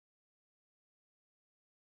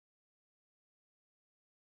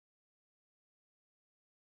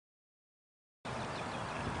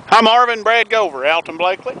Hi Marvin, Brad Gover, Alton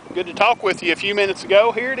Blakely. Good to talk with you a few minutes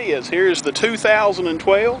ago. Here it is. Here's the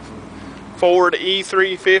 2012 Ford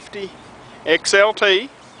E350 XLT.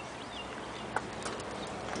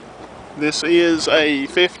 This is a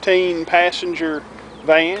 15-passenger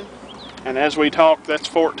van, and as we talk, that's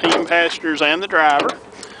 14 passengers and the driver.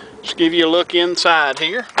 Just give you a look inside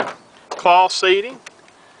here. Cloth seating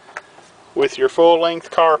with your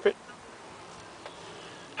full-length carpet.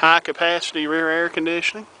 High-capacity rear air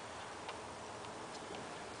conditioning.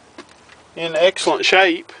 In excellent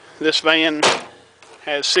shape. This van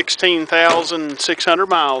has 16,600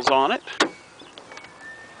 miles on it.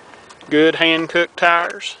 Good hand-cooked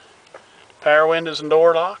tires. Power windows and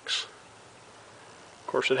door locks. Of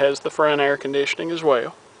course, it has the front air conditioning as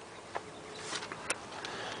well.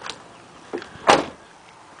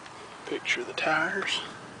 Picture the tires.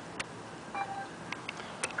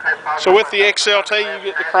 So with the XLT, you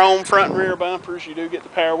get the chrome front and rear bumpers. You do get the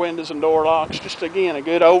power windows and door locks. Just again, a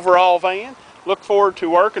good overall van. Look forward to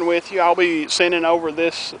working with you. I'll be sending over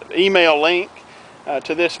this email link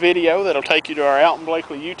to this video that'll take you to our Alton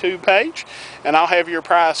Blakely YouTube page, and I'll have your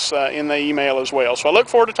price in the email as well. So I look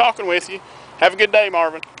forward to talking with you. Have a good day,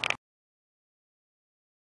 Marvin.